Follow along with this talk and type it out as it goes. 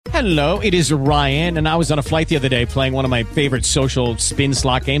Hello, it is Ryan, and I was on a flight the other day playing one of my favorite social spin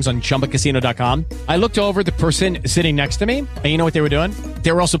slot games on ChumbaCasino.com. I looked over at the person sitting next to me, and you know what they were doing?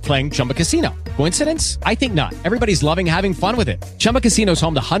 They were also playing Chumba Casino. Coincidence? I think not. Everybody's loving having fun with it. Chumba Casino is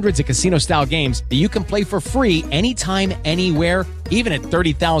home to hundreds of casino-style games that you can play for free anytime, anywhere, even at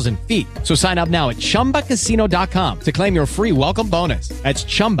 30,000 feet. So sign up now at ChumbaCasino.com to claim your free welcome bonus. That's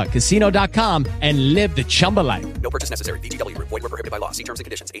ChumbaCasino.com and live the Chumba life. No purchase necessary. VGW. Void were prohibited by law. See terms and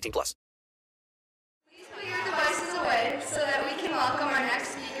conditions. 18+. Please put your devices away so that we can welcome our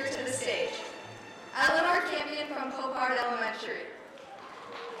next speaker to the stage. Eleanor Campion from Pope Art Elementary.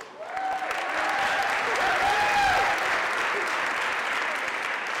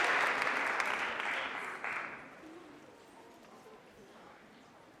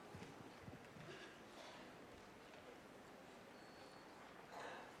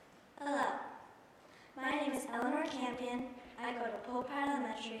 Hello, my name is Eleanor Campion. I go to Pope Art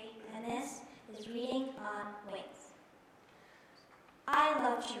Elementary, and this is Reading on Wings. I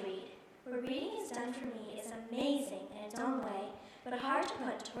love to read. What reading has done for me is amazing in its own way, but hard to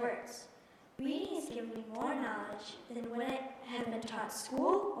put into words. Reading has given me more knowledge than what I have been taught at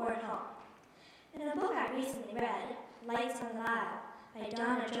school or at home. In a book I recently read, Lights on the Isle, by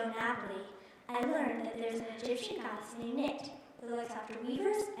Donna Jo Napoli, I learned that there's an Egyptian goddess named Nit that looks after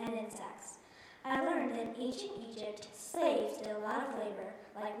weavers and insects. I learned that in ancient Egypt, slaves did a lot of labor,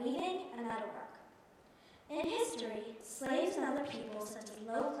 like weaving and metalwork. In history, slaves and other people, such as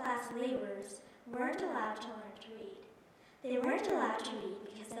low-class laborers, weren't allowed to learn to read. They weren't allowed to read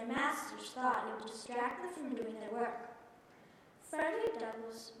because their masters thought it would distract them from doing their work. Frederick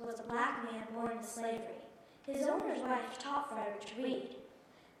Douglass was a black man born into slavery. His owner's wife taught Frederick to read.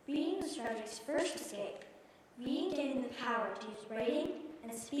 Reading was Frederick's first escape. Reading gave him the power to use writing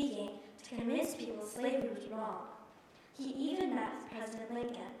and speaking to convince people slavery was wrong. He even met with President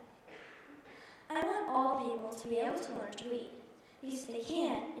Lincoln. I want all people to be able to learn to read, because if they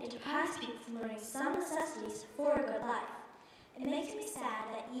can't, it deprives people from learning some necessities for a good life. It makes me sad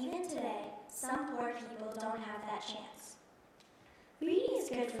that even today, some poor people don't have that chance. Reading is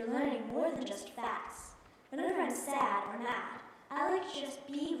good for learning more than just facts. Whenever I'm sad or mad, I like to just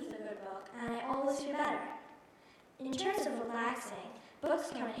be with a good book, and I always feel better. In terms of relaxing,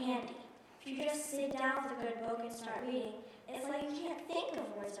 books come in handy. If you just sit down with a good book and start reading, it's like you can't think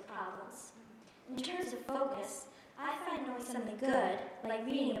of words or problems. In terms of focus, I find knowing something good, like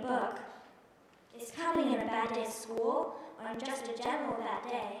reading a book, is coming in a bad day at school or on just a general bad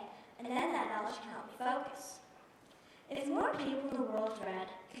day, and then that knowledge can help me focus. If more people in the world read,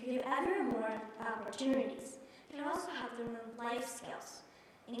 could give everyone more opportunities. It can also help them learn life skills.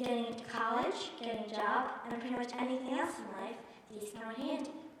 In getting into college, getting a job, and pretty much anything else in life, these come in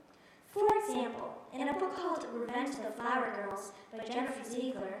handy. For example, in a book called Revenge of the Flower Girls by Jennifer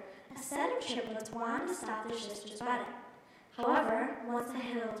Ziegler, a set of triplets wanted to stop their sister's wedding. However, once they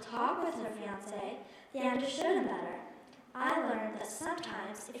had a little talk with her fiancé, they understood him better. I learned that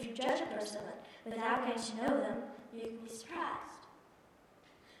sometimes, if you judge a person without getting to know them, you can be surprised.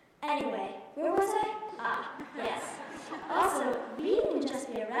 Anyway, where was I? Yes. Also, reading can just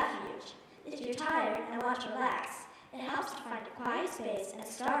be a refuge. If you're tired and want to relax, it helps to find a quiet space and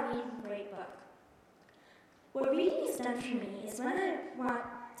start reading a great book. What reading has done for me is when I want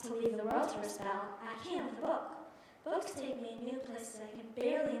to leave the world for a spell, I can with a book. Books take me to new places I can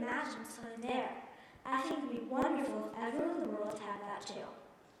barely imagine until I'm there. I think it would be wonderful if everyone in the world had that too.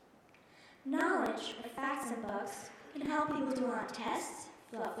 Knowledge, or facts in books, can help people do on tests,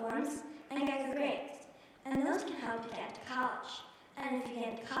 fill out forms, and get good grades. And those can help you get into college. And if you get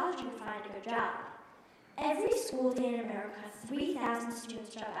into college, you can find a good job. Every school day in America, 3,000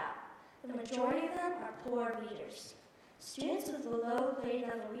 students drop out. The majority of them are poor readers. Students with low grade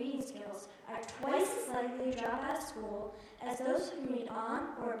level reading skills are twice as likely to drop out of school as those who read on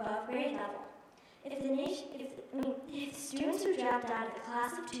or above grade level. If the students who dropped out of the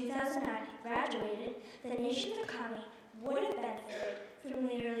class of 2009 had graduated, the nation's economy would have benefited from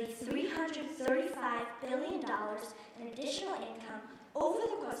nearly $335 billion in additional income over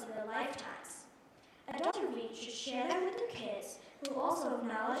the course of their lifetimes. Adults who read should share that with their kids who also have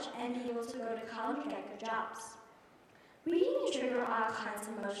knowledge and be able to go to college and get good jobs. Reading can trigger all kinds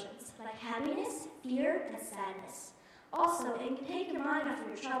of emotions, like happiness, fear, and sadness. Also, it can take your mind off of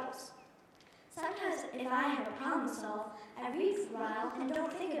your troubles. Sometimes, if I have a problem to solve, I read for a while and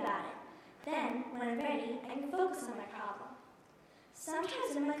don't think about it. Then, when I'm ready, I can focus on my problem.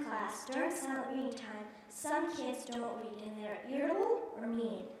 Sometimes in my class, during silent reading time, some kids don't read and they're irritable or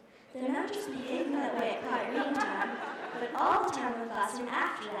mean. They're not just behaving that way at quiet reading time, but all the time in the classroom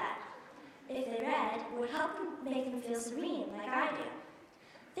after that. If they read, it would help them make them feel serene, like I do.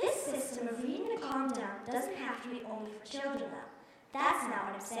 This system of reading to calm down doesn't have to be only for children, though. That's not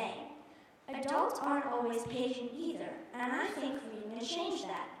what I'm saying. Adults aren't always patient either, and I think reading can change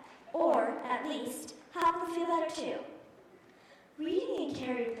that. Or, at least, help them feel better too. Reading can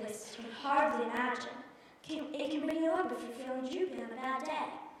carry you places you can hardly imagine. It can bring you up if you're feeling droopy on a bad day.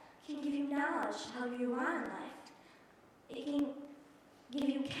 It can give you knowledge to help you on in life. It can give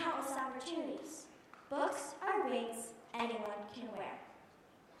you countless opportunities. Books are wings anyone can wear.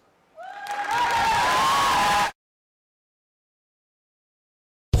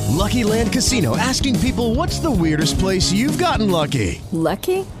 Lucky Land Casino, asking people, what's the weirdest place you've gotten lucky?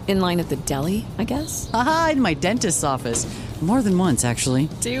 Lucky? In line at the deli, I guess? Aha, in my dentist's office. More than once, actually.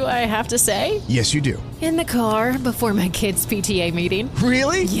 Do I have to say? Yes, you do. In the car before my kids' PTA meeting.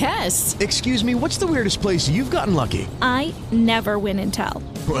 Really? Yes. Excuse me, what's the weirdest place you've gotten lucky? I never win and tell.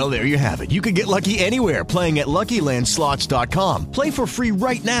 Well, there you have it. You can get lucky anywhere, playing at LuckyLandSlots.com. Play for free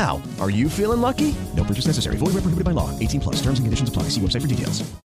right now. Are you feeling lucky? No purchase necessary. Void where prohibited by law. 18+. Terms and conditions apply. See website for details.